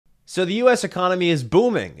So the US economy is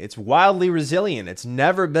booming. It's wildly resilient. It's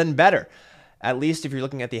never been better. At least if you're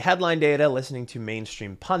looking at the headline data, listening to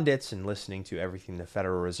mainstream pundits, and listening to everything the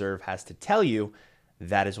Federal Reserve has to tell you,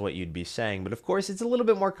 that is what you'd be saying. But of course, it's a little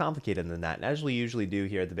bit more complicated than that. And as we usually do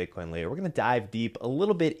here at the Bitcoin Layer, we're going to dive deep a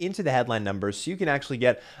little bit into the headline numbers so you can actually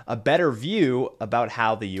get a better view about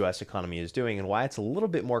how the US economy is doing and why it's a little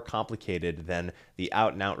bit more complicated than the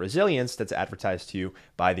out-and-out resilience that's advertised to you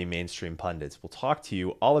by the mainstream pundits. We'll talk to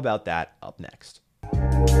you all about that up next.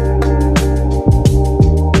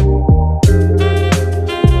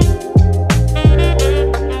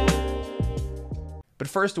 But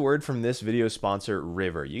first, a word from this video sponsor,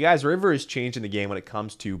 River. You guys, River is changing the game when it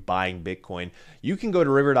comes to buying Bitcoin. You can go to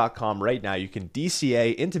river.com right now. You can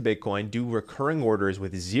DCA into Bitcoin, do recurring orders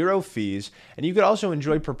with zero fees, and you could also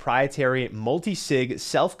enjoy proprietary multi-sig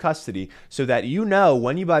self-custody so that you know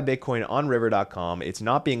when you buy Bitcoin on river.com, it's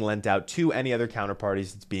not being lent out to any other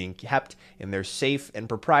counterparties. It's being kept in their safe and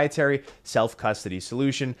proprietary self-custody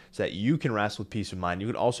solution so that you can rest with peace of mind. You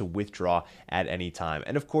can also withdraw at any time.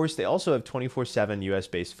 And of course, they also have 24/7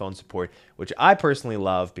 US-based phone support, which I personally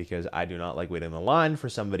love because I do not like waiting in the line for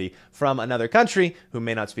somebody from another country who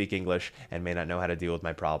may not speak English and may not know how to deal with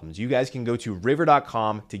my problems. You guys can go to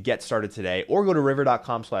river.com to get started today, or go to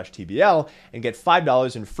river.com/TBL and get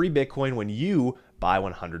 $5 in free Bitcoin when you buy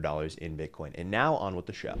 $100 in Bitcoin. And now on with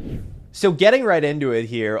the show. So getting right into it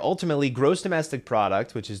here, ultimately gross domestic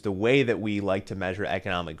product, which is the way that we like to measure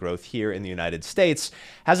economic growth here in the United States,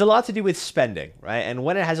 has a lot to do with spending, right? And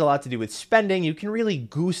when it has a lot to do with spending, you can really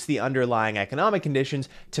goose the underlying economic conditions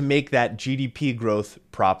to make that GDP growth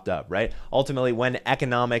propped up, right? Ultimately, when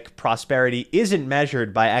economic prosperity isn't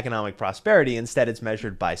measured by economic prosperity, instead it's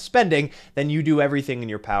measured by spending, then you do everything in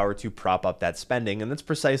your power to prop up that spending. And that's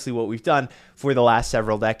precisely what we've done for the last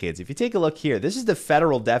several decades. If you take a look here, this is the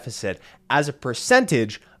federal deficit as a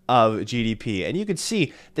percentage of GDP. And you can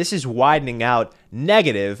see this is widening out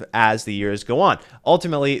negative as the years go on.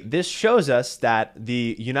 Ultimately, this shows us that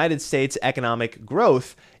the United States economic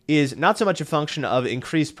growth is not so much a function of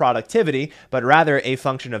increased productivity, but rather a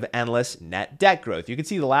function of endless net debt growth. You can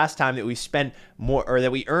see the last time that we spent more, or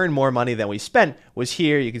that we earned more money than we spent, was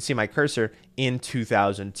here. You can see my cursor in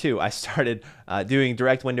 2002. I started doing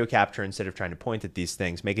direct window capture instead of trying to point at these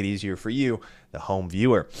things, make it easier for you, the home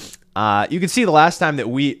viewer. You can see the last time that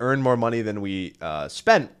we earned more money than we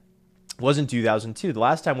spent was in 2002. The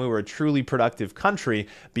last time we were a truly productive country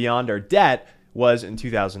beyond our debt was in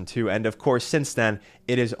 2002. And of course, since then,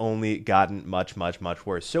 it has only gotten much, much, much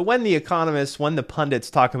worse. So when the economists, when the pundits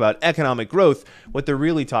talk about economic growth, what they're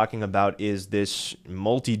really talking about is this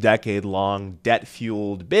multi-decade long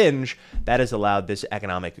debt-fueled binge that has allowed this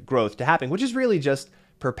economic growth to happen, which is really just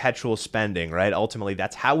perpetual spending, right? Ultimately,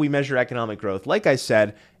 that's how we measure economic growth, like I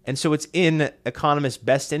said. And so it's in economists'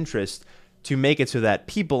 best interest to make it so that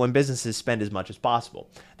people and businesses spend as much as possible.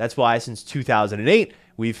 That's why since 2008,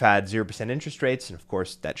 we've had 0% interest rates. And of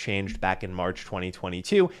course, that changed back in March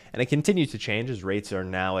 2022. And it continues to change as rates are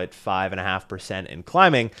now at 5.5% and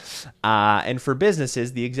climbing. And for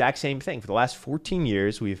businesses, the exact same thing. For the last 14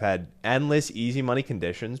 years, we've had endless easy money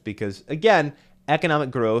conditions because, again, economic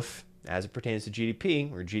growth as it pertains to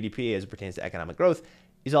GDP, or GDP as it pertains to economic growth,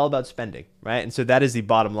 is all about spending, right? And so that is the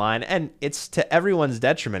bottom line, and it's to everyone's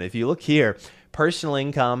detriment. If you look here, personal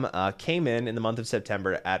income came in the month of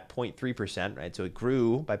September at 0.3%, right? So it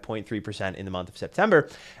grew by 0.3% in the month of September,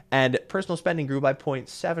 and personal spending grew by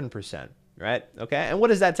 0.7%. Right? Okay. And what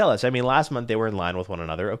does that tell us? I mean, last month they were in line with one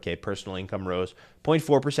another. Okay. Personal income rose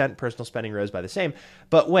 0.4%. Personal spending rose by the same.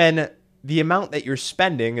 But when the amount that you're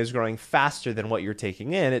spending is growing faster than what you're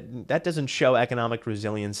taking in, that doesn't show economic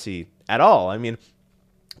resiliency at all. I mean,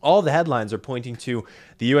 all the headlines are pointing to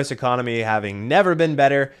the U.S. economy having never been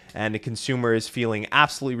better and the consumers feeling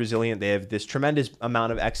absolutely resilient. They have this tremendous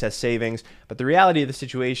amount of excess savings. But the reality of the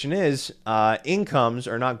situation is incomes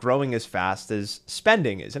are not growing as fast as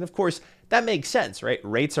spending is. And of course, that makes sense, right?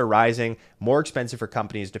 Rates are rising, more expensive for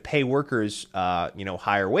companies to pay workers,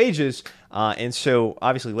 higher wages. And so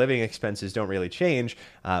obviously living expenses don't really change.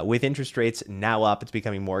 With interest rates now up, it's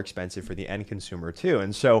becoming more expensive for the end consumer too.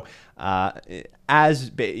 And so as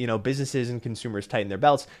businesses and consumers tighten their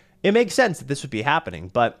belts, it makes sense that this would be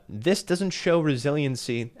happening, but this doesn't show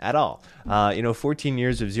resiliency at all. 14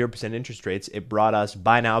 years of 0% interest rates, it brought us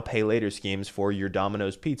buy now, pay later schemes for your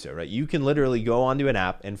Domino's pizza, right? You can literally go onto an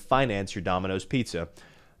app and finance your Domino's pizza.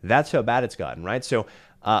 That's how bad it's gotten, right? So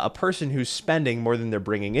a person who's spending more than they're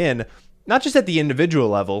bringing in, not just at the individual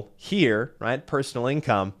level here, right? Personal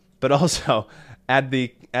income, but also at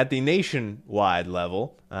the nationwide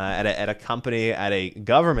level, at a company, at a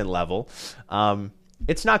government level,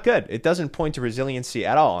 It's not good. It doesn't point to resiliency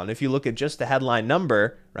at all. And if you look at just the headline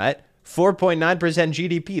number, right? 4.9%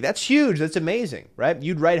 GDP. That's huge. That's amazing, right?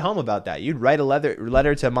 You'd write home about that. You'd write a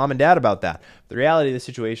letter to mom and dad about that. The reality of the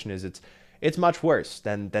situation is it's much worse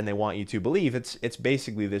than they want you to believe. It's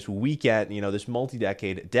basically this weekend, this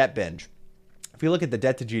multi-decade debt binge. If you look at the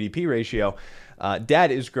debt to GDP ratio, debt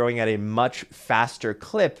is growing at a much faster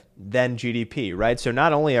clip than GDP, right? So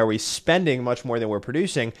not only are we spending much more than we're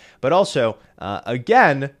producing, but also,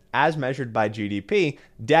 again, as measured by GDP,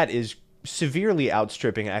 debt is severely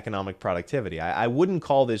outstripping economic productivity. I wouldn't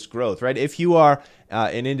call this growth, right? If you are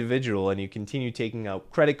an individual and you continue taking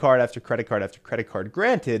out credit card after credit card after credit card,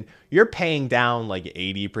 granted, you're paying down like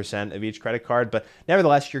 80% of each credit card, but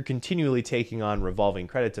nevertheless, you're continually taking on revolving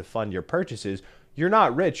credit to fund your purchases. You're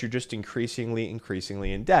not rich, you're just increasingly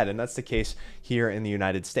in debt. And that's the case here in the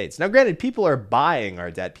United States. Now, granted, people are buying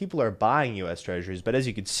our debt, people are buying US Treasuries, but as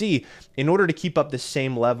you can see, in order to keep up the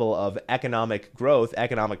same level of economic growth,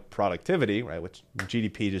 economic productivity, right, which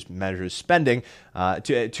GDP just measures spending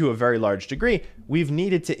to a very large degree, we've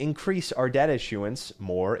needed to increase our debt issuance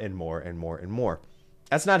more and more and more and more.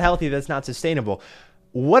 That's not healthy, that's not sustainable.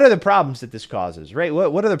 What are the problems that this causes, right?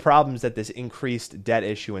 What are the problems that this increased debt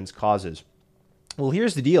issuance causes? Well,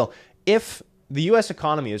 here's the deal. If the U.S.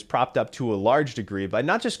 economy is propped up to a large degree by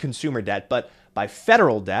not just consumer debt, but by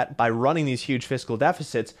federal debt, by running these huge fiscal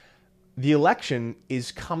deficits, the election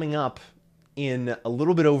is coming up in a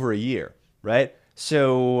little bit over a year, right?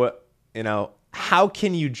 So, how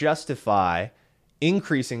can you justify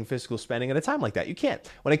increasing fiscal spending at a time like that? You can't.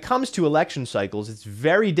 When it comes to election cycles, it's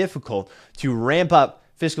very difficult to ramp up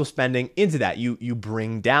fiscal spending into that. You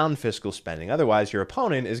bring down fiscal spending. Otherwise, your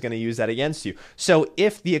opponent is going to use that against you. So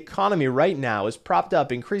if the economy right now is propped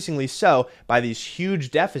up increasingly so by these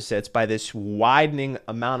huge deficits, by this widening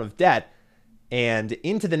amount of debt, and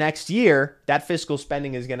into the next year, that fiscal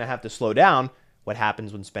spending is going to have to slow down. What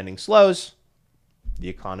happens when spending slows? The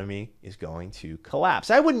economy is going to collapse.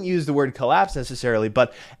 I wouldn't use the word collapse necessarily,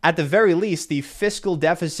 but at the very least, the fiscal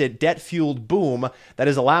deficit, debt-fueled boom that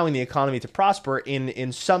is allowing the economy to prosper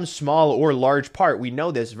in some small or large part, we know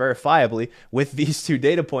this verifiably with these two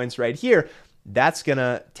data points right here, that's going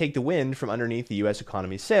to take the wind from underneath the U.S.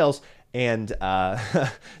 economy's sails and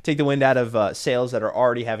take the wind out of sales that are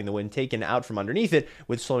already having the wind taken out from underneath it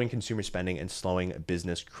with slowing consumer spending and slowing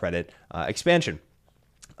business credit expansion.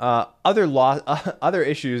 Other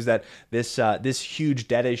issues that this huge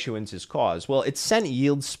debt issuance has caused. Well, it's sent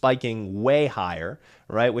yields spiking way higher,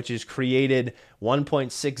 right? Which has created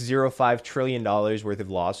 $1.605 trillion worth of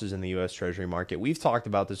losses in the U.S. Treasury market. We've talked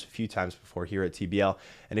about this a few times before here at TBL.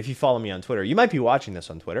 And if you follow me on Twitter, you might be watching this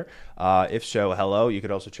on Twitter. If so, hello. You could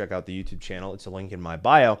also check out the YouTube channel. It's a link in my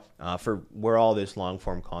bio for where all this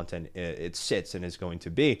long-form content it sits and is going to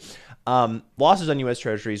be. Losses on U.S.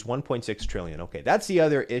 Treasuries, $1.6 trillion. Okay, that's the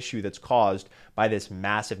other issue that's caused by this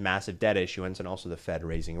massive debt issuance and also the Fed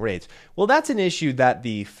raising rates. Well, that's an issue that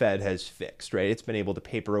the Fed has fixed, right? It's been able to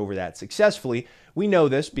paper over that successfully. We know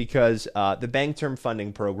this because the Bank Term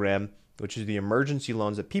Funding Program, which is the emergency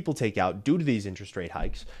loans that people take out due to these interest rate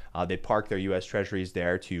hikes, they park their U.S. Treasuries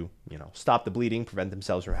there to, stop the bleeding, prevent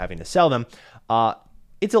themselves from having to sell them.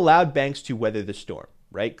 It's allowed banks to weather the storm,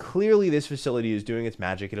 right? Clearly, this facility is doing its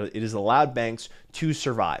magic. It has allowed banks to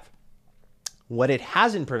survive. What it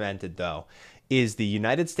hasn't prevented, though, is the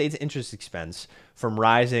United States interest expense from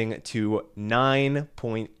rising to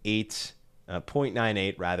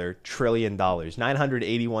 $0.98 trillion,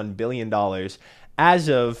 $981 billion as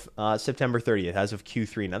of September 30th, as of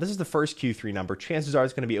Q3. Now, this is the first Q3 number. Chances are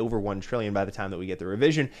it's going to be over $1 trillion by the time that we get the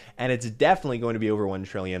revision, and it's definitely going to be over $1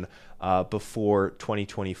 trillion before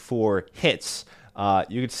 2024 hits.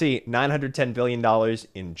 You could see $910 billion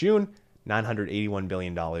in June, $981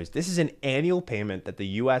 billion. This is an annual payment that the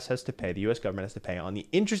U.S. has to pay, the U.S. government has to pay on the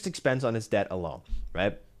interest expense on its debt alone,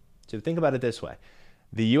 right? So think about it this way.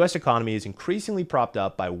 The U.S. economy is increasingly propped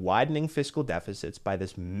up by widening fiscal deficits, by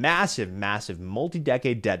this massive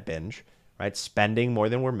multi-decade debt binge, right? Spending more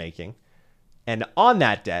than we're making. And on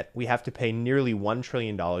that debt, we have to pay nearly $1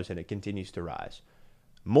 trillion, and it continues to rise.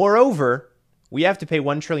 Moreover, we have to pay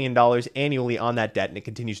 $1 trillion annually on that debt, and it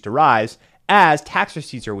continues to rise as tax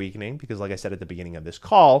receipts are weakening, because like I said at the beginning of this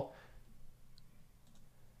call,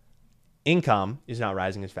 income is not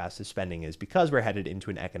rising as fast as spending is because we're headed into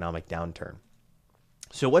an economic downturn.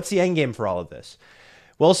 So what's the end game for all of this?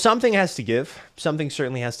 Well, something has to give. Something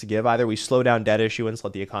certainly has to give. Either we slow down debt issuance,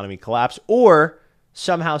 let the economy collapse, or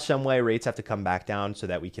somehow, some way, rates have to come back down so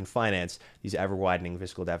that we can finance these ever-widening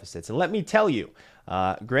fiscal deficits. And let me tell you,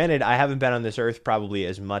 granted, I haven't been on this earth probably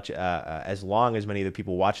as long as many of the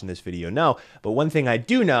people watching this video know, but one thing I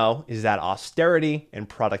do know is that austerity and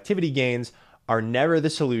productivity gains are never the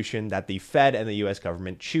solution that the Fed and the U.S.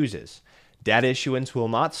 government chooses. Debt issuance will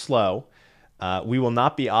not slow. We will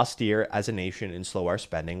not be austere as a nation and slow our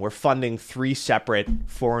spending. We're funding 3 separate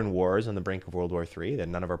foreign wars on the brink of World War III that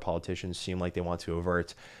none of our politicians seem like they want to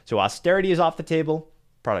avert. So austerity is off the table.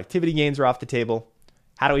 Productivity gains are off the table.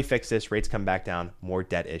 How do we fix this? Rates come back down. More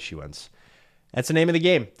debt issuance. That's the name of the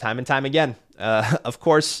game, time and time again. Of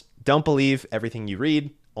course, don't believe everything you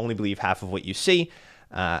read. Only believe half of what you see.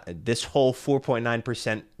 This whole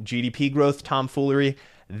 4.9% GDP growth tomfoolery,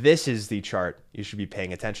 this is the chart you should be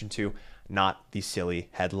paying attention to, not the silly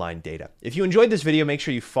headline data. If you enjoyed this video, make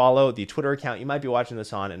sure you follow the Twitter account you might be watching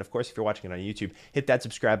this on. And of course, if you're watching it on YouTube, hit that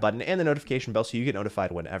subscribe button and the notification bell so you get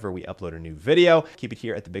notified whenever we upload a new video. Keep it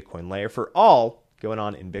here at the Bitcoin Layer for all going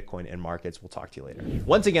on in Bitcoin and markets. We'll talk to you later.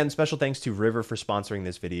 Once again, special thanks to River for sponsoring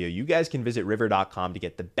this video. You guys can visit river.com to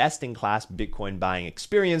get the best-in-class Bitcoin buying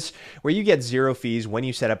experience where you get 0 fees when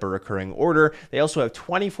you set up a recurring order. They also have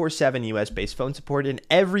 24/7 US-based phone support, and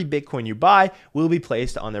every Bitcoin you buy will be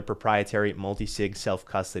placed on their proprietary multi-sig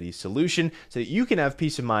self-custody solution so that you can have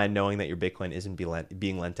peace of mind knowing that your Bitcoin isn't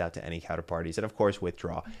being lent out to any counterparties, and of course,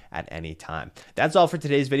 withdraw at any time. That's all for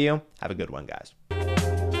today's video. Have a good one, guys.